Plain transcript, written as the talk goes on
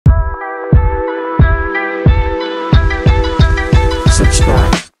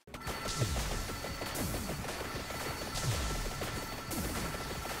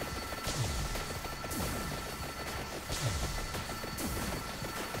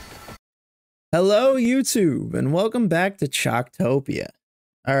Hello, YouTube, and welcome back to Chalktopia.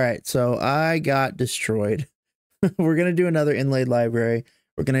 All right, so I got destroyed. We're gonna do another inlaid library.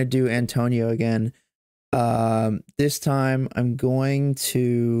 We're gonna do Antonio again. This time I'm going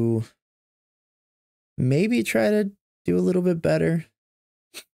to maybe try to do a little bit better.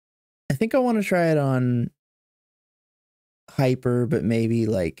 I think I want to try it on hyper, but maybe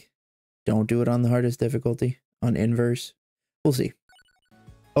like don't do it on the hardest difficulty on inverse. We'll see.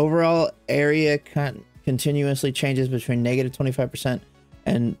 Overall area continuously changes between negative 25%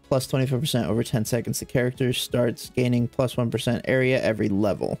 and plus 25% over 10 seconds. The character starts gaining plus 1% area every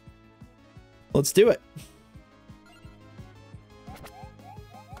level. Let's do it.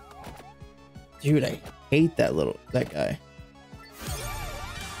 Dude, I hate that guy.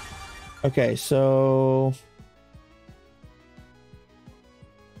 Okay, so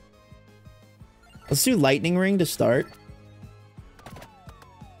let's do Lightning Ring to start.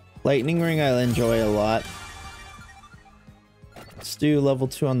 Lightning Ring I'll enjoy a lot. Let's do level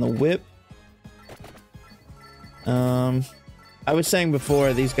 2 on the whip. I was saying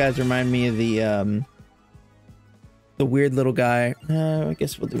before, these guys remind me of the weird little guy. I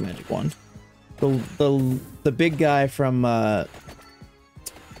guess we'll do magic wand. The big guy from Night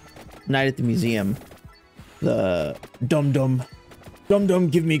at the Museum. The Dum Dum. Dum Dum,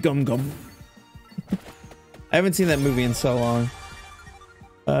 give me gum gum. I haven't seen that movie in so long.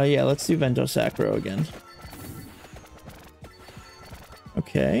 Yeah, let's do Vento Sacro again.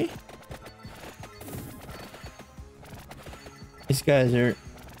 Okay. These guys are...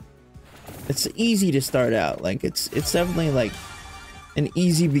 It's easy to start out. Like, it's definitely, like, an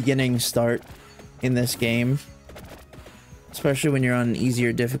easy beginning start in this game. Especially when you're on an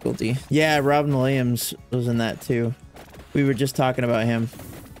easier difficulty. Yeah, Robin Williams was in that, too. We were just talking about him.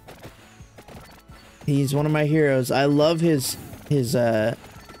 He's one of my heroes. I love his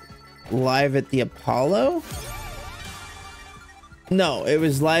live at the Apollo? No, it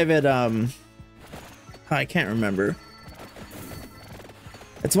was live at I can't remember.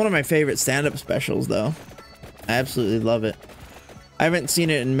 It's one of my favorite stand-up specials though. I absolutely love it. I haven't seen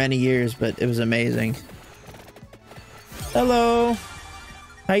it in many years, but it was amazing. Hello.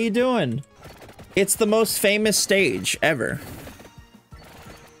 How you doing? It's the most famous stage ever.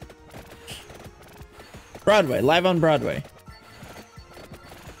 Broadway, live on Broadway.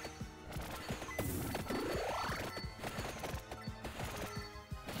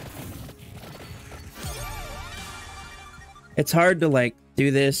 It's hard to like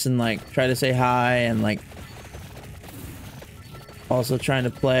do this and like try to say hi and like also trying to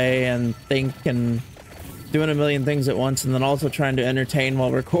play and think and doing a million things at once and then also trying to entertain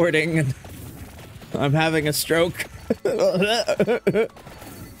while recording and I'm having a stroke.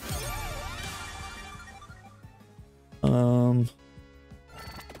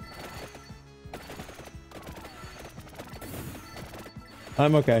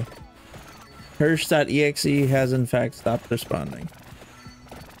 I'm okay. Hirsch.exe has in fact stopped responding.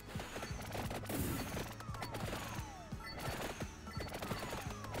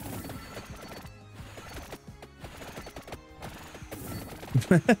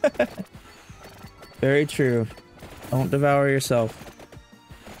 Very true. Don't devour yourself.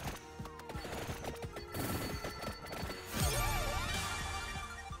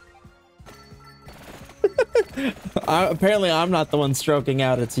 Apparently I'm not the one stroking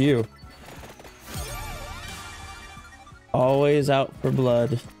out, it's you. Always out for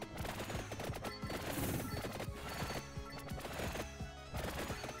blood.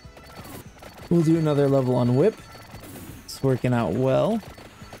 We'll do another level on whip. It's working out well.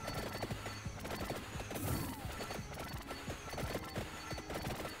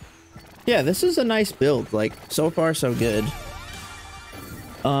 Yeah, this is a nice build. Like, so far so good.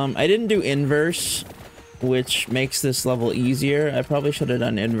 I didn't do inverse, which makes this level easier. I probably should have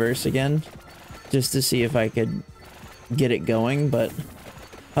done inverse again, just to see if I could get it going, but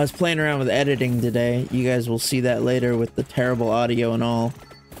I was playing around with editing today. You guys will see that later with the terrible audio and all,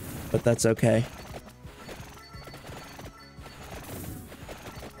 but that's okay.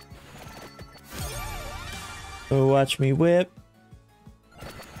 Oh, watch me whip.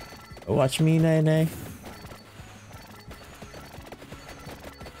 Watch me nay nay.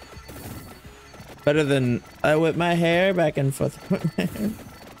 Better than I whip my hair back and forth.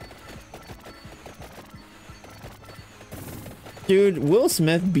 Dude, Will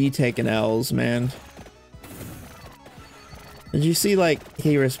Smith be taking L's, man. Did you see, like,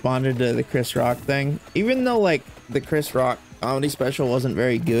 he responded to the Chris Rock thing? Even though, like, the Chris Rock comedy special wasn't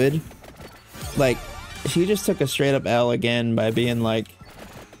very good, like, he just took a straight up L again by being like,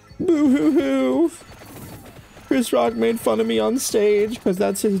 boo hoo hoo. Chris Rock made fun of me on stage because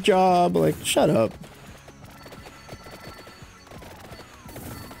that's his job. Like, shut up.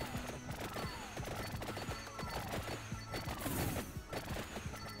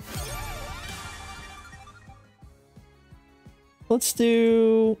 Let's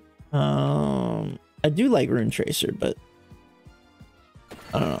do, I do like Rune Tracer, but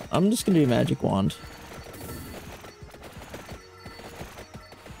I don't know. I'm just gonna do Magic Wand.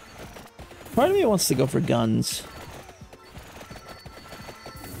 Part of me wants to go for guns.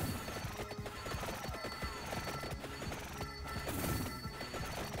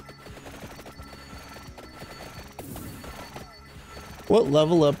 What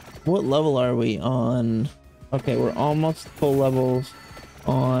level are we on? Okay, we're almost full levels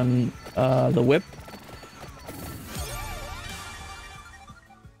on the whip.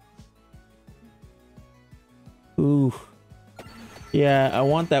 Ooh. Yeah, I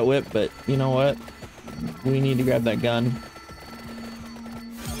want that whip, but you know what? We need to grab that gun.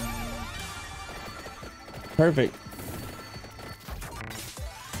 Perfect.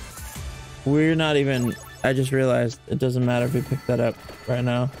 We're not even... I just realized it doesn't matter if we pick that up right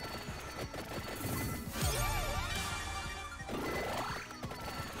now.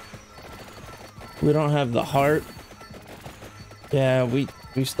 We don't have the heart. Yeah, we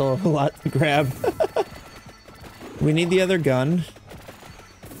still have a lot to grab. We need the other gun.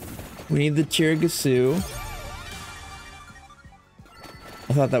 We need the Chirigasu.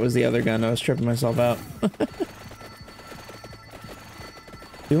 I thought that was the other gun. I was tripping myself out.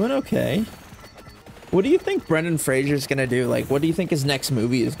 Doing okay. What do you think Brendan Fraser's gonna do? Like, what do you think his next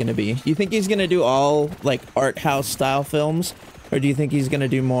movie is gonna be? Do you think he's gonna do all, like, art house style films? Or do you think he's gonna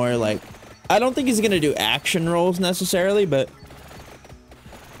do more, like... I don't think he's gonna do action roles necessarily, but...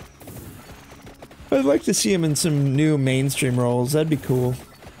 I'd like to see him in some new mainstream roles. That'd be cool.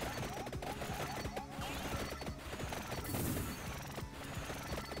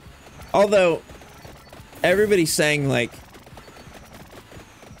 Although, everybody's saying, like,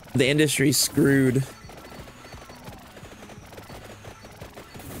 the industry's screwed.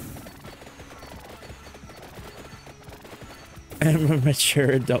 I'm a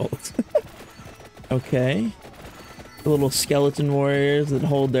mature adult. Okay. The little skeleton warriors that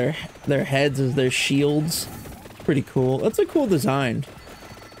hold their heads as their shields. Pretty cool. That's a cool design.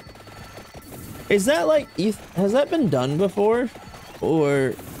 Is that like... has that been done before?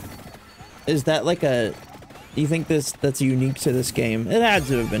 Or... is that like a... do you think that's unique to this game? It had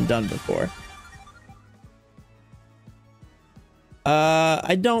to have been done before.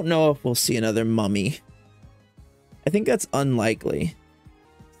 I don't know if we'll see another mummy. I think that's unlikely.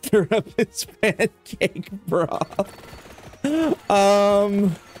 Stir up his pancake broth. I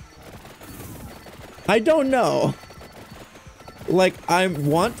don't know. Like, I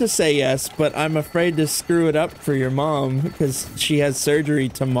want to say yes, but I'm afraid to screw it up for your mom because she has surgery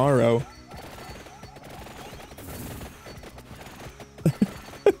tomorrow.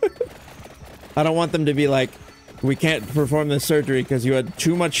 I don't want them to be like, we can't perform this surgery because you had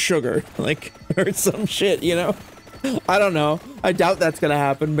too much sugar, like, or some shit, you know? I don't know. I doubt that's gonna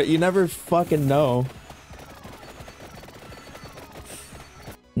happen, but you never fucking know.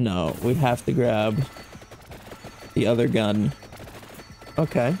 No, we have to grab the other gun.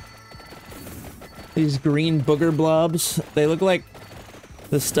 Okay. These green booger blobs, they look like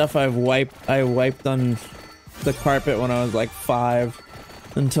the stuff I wiped on the carpet when I was like 5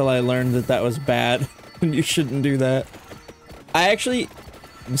 until I learned that that was bad and you shouldn't do that. I actually,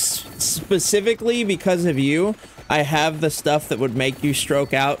 specifically because of you, I have the stuff that would make you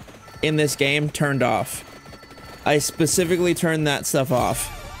stroke out in this game turned off. I specifically turned that stuff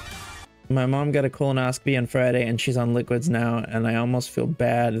off. My mom got a colonoscopy on Friday and she's on liquids now, and I almost feel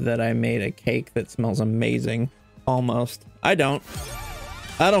bad that I made a cake that smells amazing. Almost. I don't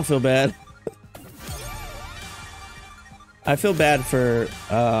feel bad. I feel bad for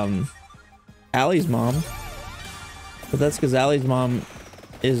Allie's mom. But that's because Allie's mom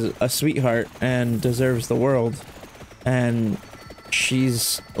is a sweetheart and deserves the world. And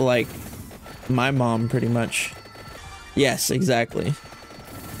she's like my mom, pretty much. Yes, exactly.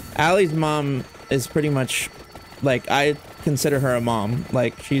 Allie's mom is pretty much like, I consider her a mom.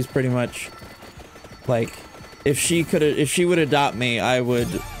 Like, she's pretty much like, if she would adopt me, I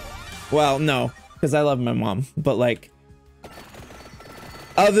would, well, no, because I love my mom, but like,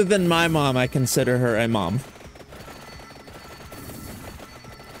 other than my mom, I consider her a mom.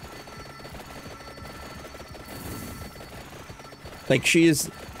 Like, she is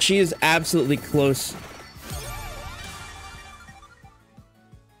absolutely close.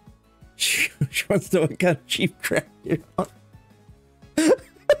 She wants to know what kind of cheap crack you're on.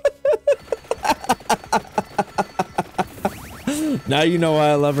 Now you know why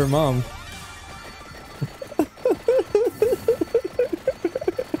I love her mom.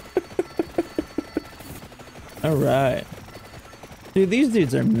 All right. Dude, these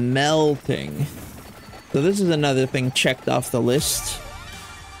dudes are melting. So this is another thing checked off the list.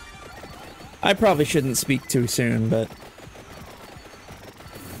 I probably shouldn't speak too soon, but...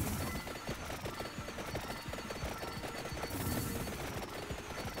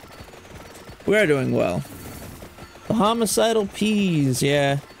 we are doing well. The homicidal peas,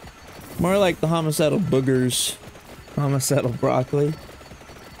 yeah. More like the homicidal boogers. Homicidal broccoli.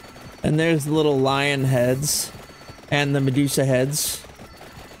 And there's the little lion heads. And the Medusa heads.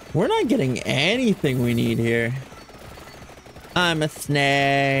 We're not getting anything we need here. I'm a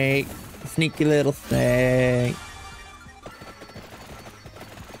snake. Sneaky little snake.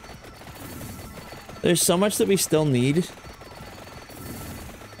 There's so much that we still need.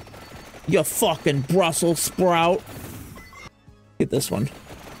 You fucking Brussels sprout. Get this one.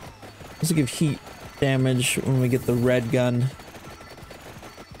 This will give heat damage when we get the red gun.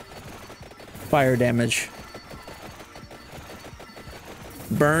 Fire damage.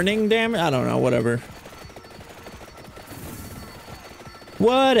 Burning damage? I don't know, whatever.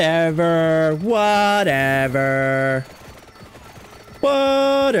 Whatever. Whatever.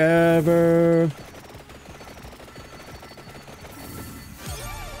 Whatever.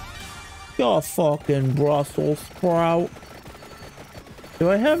 You're fucking Brussels sprout.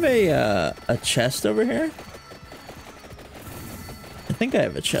 Do I have a chest over here? I think I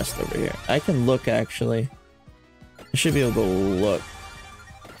have a chest over here. I can look, actually. I should be able to look.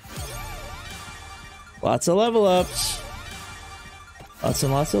 Lots of level ups. Lots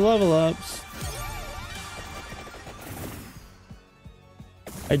and lots of level ups.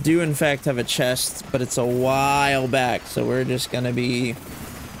 I do, in fact, have a chest, but it's a while back, so we're just gonna be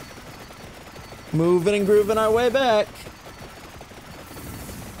moving and grooving our way back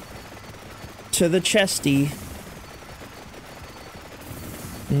to the chesty.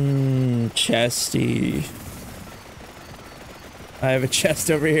 Chesty. I have a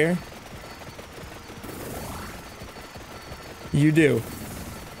chest over here. You do.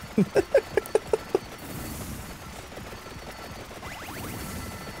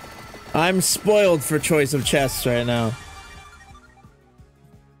 I'm spoiled for choice of chests right now.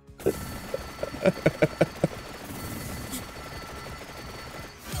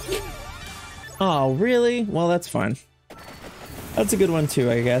 Oh, really? Well, that's fine. That's a good one too,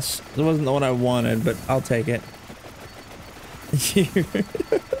 I guess. It wasn't the one I wanted, but I'll take it.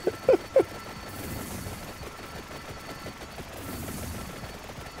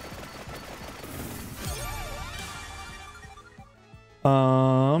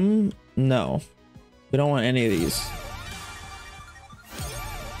 No. We don't want any of these.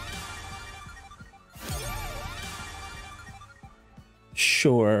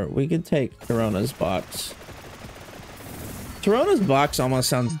 Sure, we could take Corona's box. Corona's box almost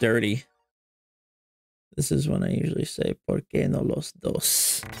sounds dirty. This is when I usually say, ¿Por qué no los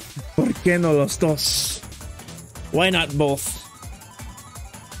dos? ¿Por qué no los dos? Why not both?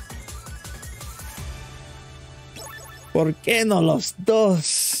 ¿Por qué no los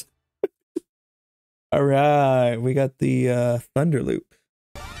dos? All right, we got the Thunder Loop.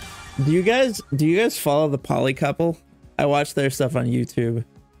 Do you guys follow the Poly Couple? I watch their stuff on YouTube,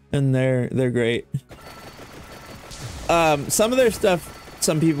 and they're great. Some of their stuff,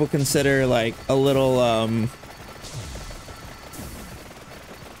 some people consider like a little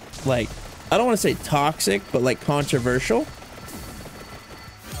like, I don't want to say toxic, but like controversial.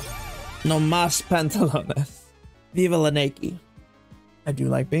 No más pantalones. Viva la naked. I do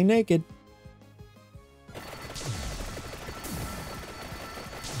like being naked.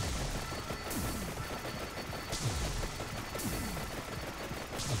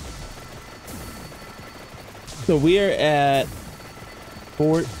 So we are at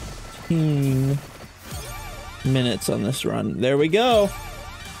 14 minutes on this run. There we go.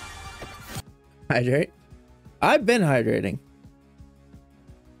 Hydrate. I've been hydrating.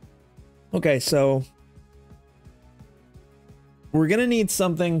 Okay, so we're gonna need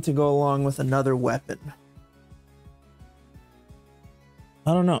something to go along with another weapon.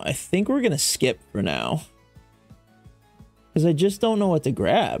 I don't know. I think we're gonna skip for now, because I just don't know what to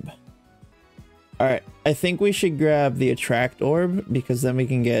grab. All right, I think we should grab the attract orb, because then we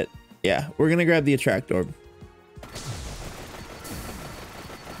can get, yeah, we're gonna grab the attract orb.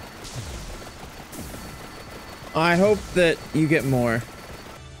 I hope that you get more.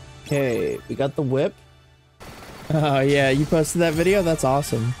 Okay, we got the whip. Oh yeah, you posted that video? That's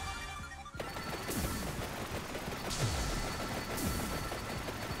awesome.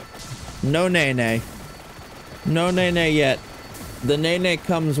 No nay nay. No nay nay yet. The nay-nay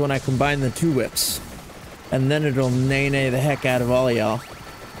comes when I combine the two whips. And then it'll nay-nay the heck out of all of y'all.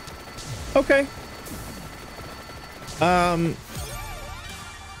 Okay.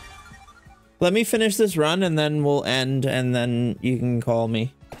 Let me finish this run and then we'll end and then you can call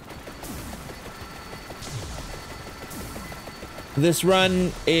me. This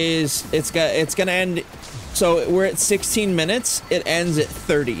run is, it's gonna end, so we're at 16 minutes, it ends at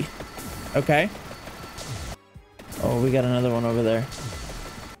 30. Okay? Oh, we got another one over there.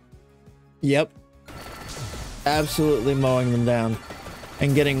 Yep. Absolutely mowing them down.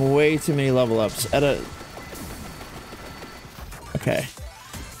 And getting way too many level ups at a... Okay.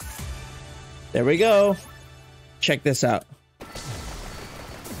 There we go. Check this out.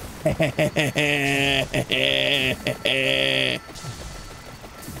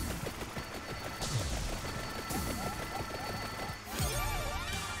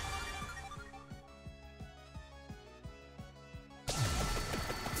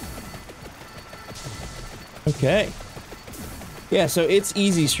 Okay. Yeah, so it's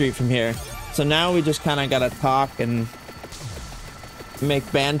easy street from here. So now we just kind of gotta talk and make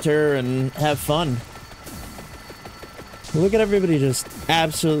banter and have fun. Look at everybody just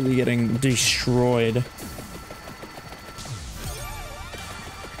absolutely getting destroyed.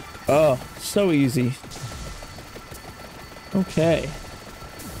 Oh, so easy. Okay.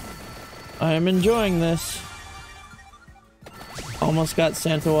 I am enjoying this. Almost got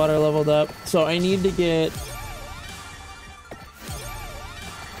Santa Water leveled up. So I need to get...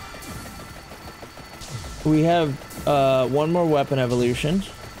 We have one more weapon evolution,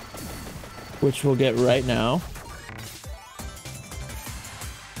 which we'll get right now.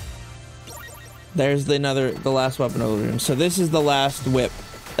 There's the last weapon evolution. So this is the last whip.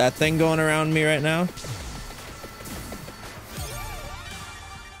 That thing going around me right now.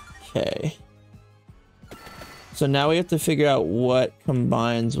 Okay. So now we have to figure out what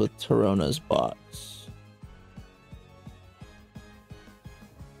combines with Tarona's box.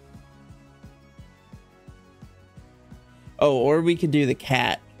 Oh, or we could do the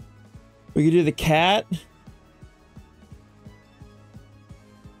cat. We could do the cat.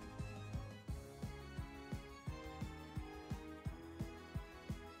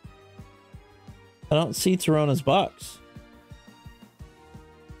 I don't see Tarona's box.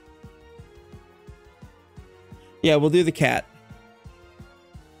 Yeah, we'll do the cat.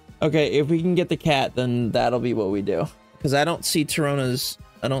 Okay, if we can get the cat, then that'll be what we do. Because I don't see Tarona's...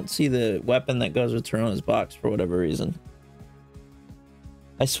 I don't see the weapon that goes with Tarona's box for whatever reason.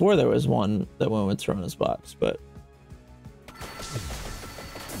 I swore there was one that went with Tarona's box, but...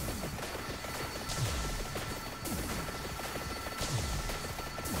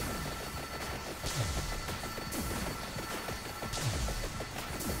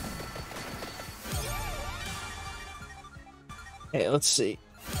 Okay, let's see.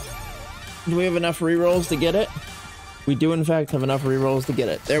 Do we have enough rerolls to get it? We do, in fact, have enough rerolls to get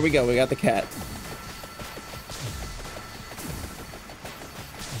it. There we go, we got the cat.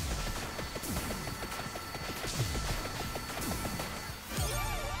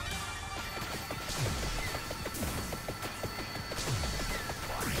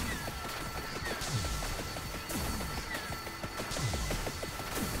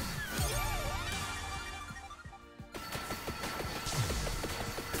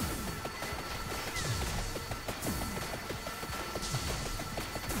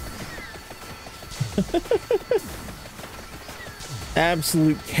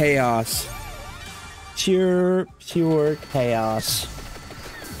 Absolute chaos. Pure chaos.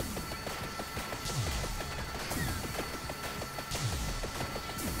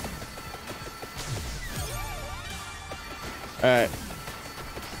 Alright.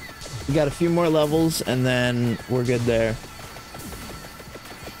 We got a few more levels and then we're good there.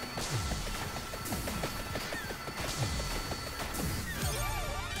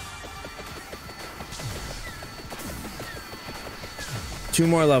 Two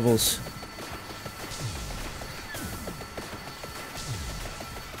more levels.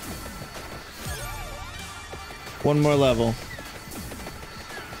 One more level.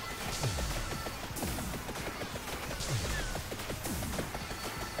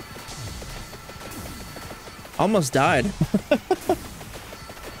 Almost died.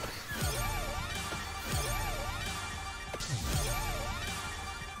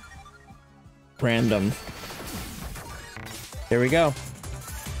 Random. Here we go.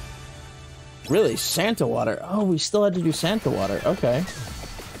 Really? Santa Water? Oh, we still had to do Santa Water. Okay.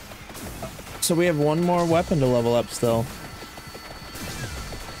 So we have one more weapon to level up still.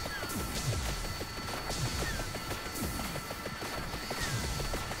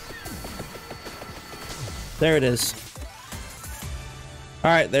 There it is. All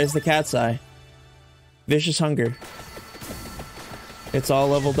right, there's the cat's eye. Vicious hunger. It's all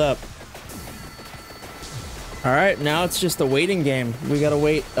leveled up. All right, now it's just a waiting game. We gotta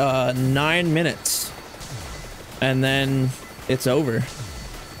wait 9 minutes. And then it's over.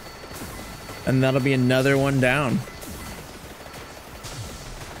 And that'll be another one down.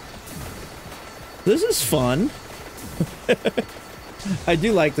 This is fun. I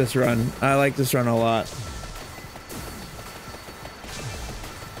do like this run. I like this run a lot.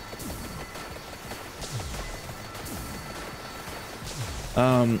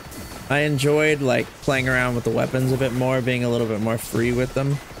 I enjoyed like playing around with the weapons a bit more, being a little bit more free with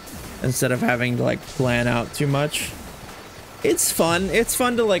them instead of having to like plan out too much. It's fun. It's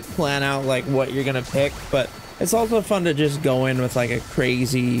fun to like plan out like what you're gonna pick, but it's also fun to just go in with like a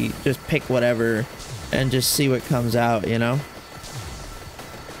crazy, just pick whatever and just see what comes out, you know?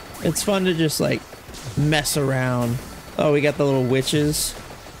 It's fun to just like mess around. Oh, we got the little witches.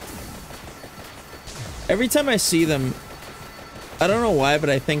 Every time I see them, I don't know why,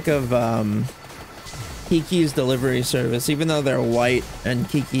 but I think of Kiki's delivery service, even though they're white and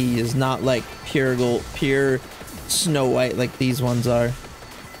Kiki is not like pure gold, pure Snow White like these ones are.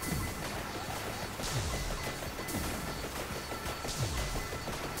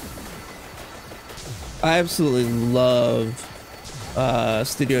 I absolutely love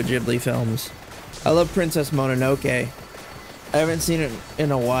Studio Ghibli films. I love Princess Mononoke. I haven't seen it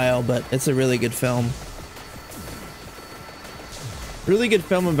in a while, but it's a really good film. Really good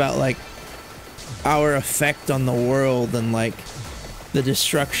film about like our effect on the world and like the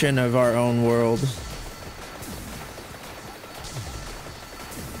destruction of our own world.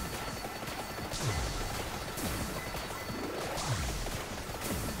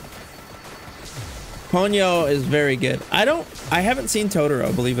 Ponyo is very good. I haven't seen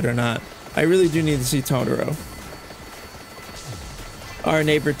Totoro, believe it or not. I really do need to see Totoro. Our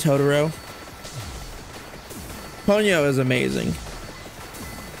neighbor Totoro. Ponyo is amazing.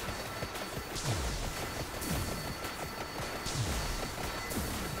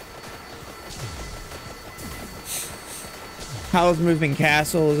 Howl's Moving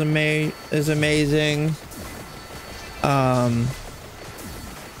Castle is amazing.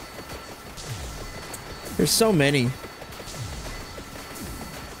 There's so many.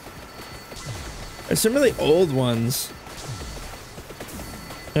 There's some really old ones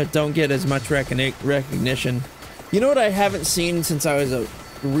that don't get as much recognition. You know what I haven't seen since I was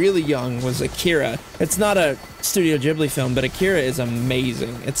really young was Akira. It's not a Studio Ghibli film, but Akira is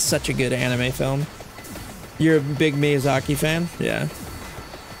amazing. It's such a good anime film. You're a big Miyazaki fan? Yeah.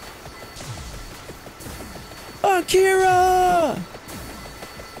 Akira!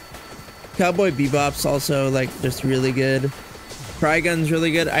 Cowboy Bebop's also like just really good. Trigun's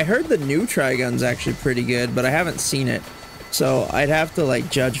really good. I heard the new Trigun's actually pretty good, but I haven't seen it. So I'd have to like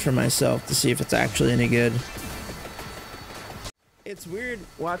judge for myself to see if it's actually any good. It's weird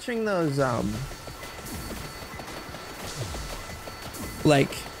watching those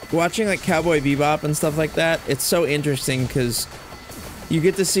watching like Cowboy Bebop and stuff like that. It's so interesting because you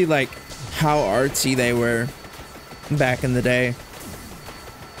get to see like how artsy they were back in the day.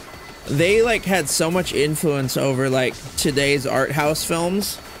 They like had so much influence over like today's art house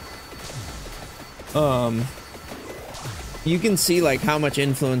films. You can see like how much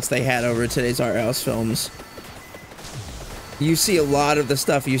influence they had over today's art house films. You see a lot of the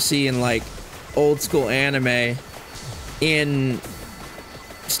stuff you see in like old school anime in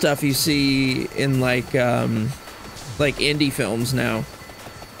stuff you see in like indie films now.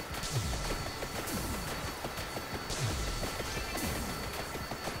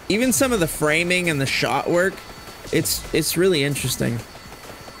 Even some of the framing and the shot work, it's really interesting.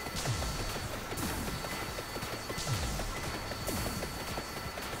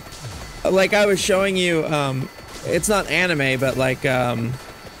 Like I was showing you, it's not anime, but like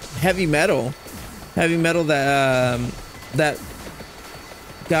heavy metal that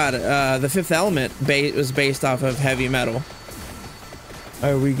the Fifth Element was based off of heavy metal.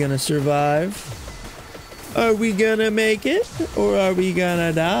 Are we gonna survive? Are we gonna make it? Or are we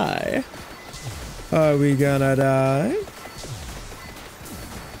gonna die? Are we gonna die?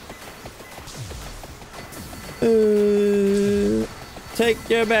 Take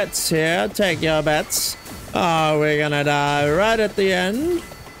your bets here, take your bets. Are we gonna die right at the end?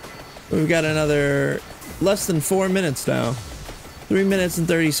 We've got another less than 4 minutes now. 3 minutes and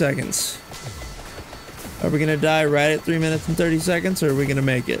 30 seconds. Are we gonna die right at 3 minutes and 30 seconds, or are we gonna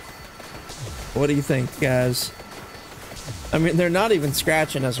make it? What do you think, guys? I mean, they're not even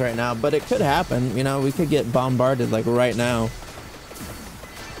scratching us right now, but it could happen. You know, we could get bombarded like right now.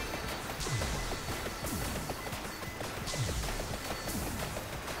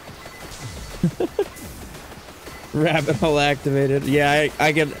 Rabbit hole activated. Yeah,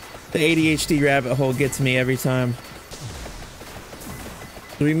 I get the ADHD rabbit hole gets me every time.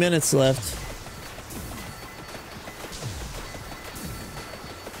 3 minutes left.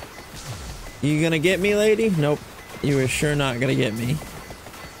 You gonna get me, lady? Nope. You are sure not gonna get me.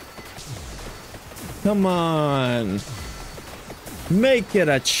 Come on. Make it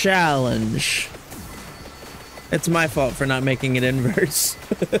a challenge. It's my fault for not making it inverse.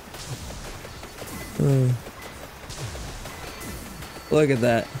 Look at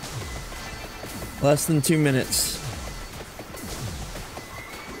that. Less than 2 minutes.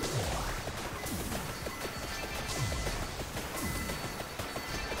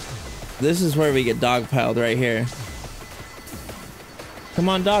 This is where we get dogpiled right here. Come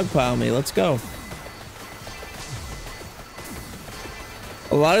on, dogpile me. Let's go.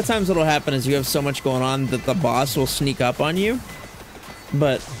 A lot of times what'll happen is you have so much going on that the boss will sneak up on you.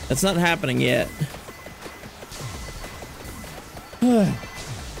 But it's not happening yet.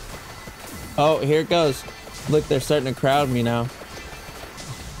 Oh, here it goes. Look, they're starting to crowd me now.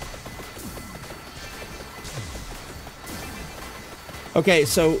 Okay,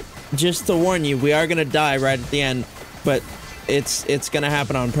 so just to warn you, we are gonna die right at the end, but it's gonna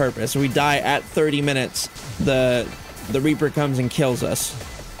happen on purpose. We die at 30 minutes. The Reaper comes and kills us.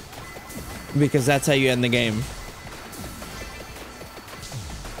 Because that's how you end the game.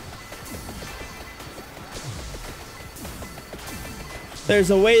 There's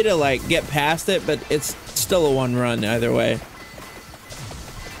a way to, like, get past it, but it's still a one run either way.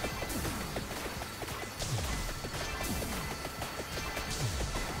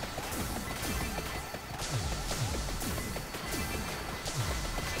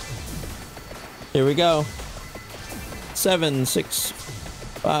 Here we go. 7, 6,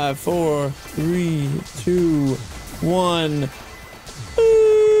 5, 4, 3, 2, 1.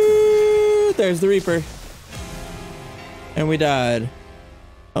 Ooh, there's the Reaper. And we died.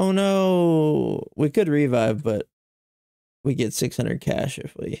 Oh no. We could revive, but we get 600 cash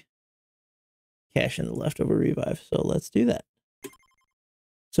if we cash in the leftover revive. So let's do that.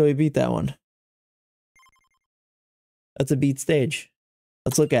 So we beat that one. That's a beat stage.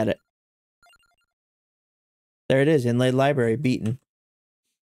 Let's look at it. There it is, inlaid library, beaten.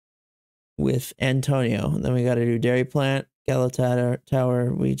 With Antonio. And then we got to do Dairy Plant, Galata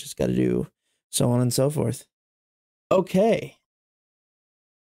Tower. We just got to do so on and so forth. Okay.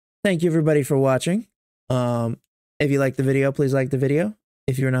 Thank you everybody for watching. If you like the video, please like the video.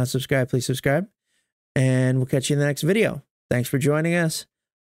 If you're not subscribed, please subscribe. And we'll catch you in the next video. Thanks for joining us.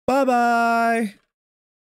 Bye-bye.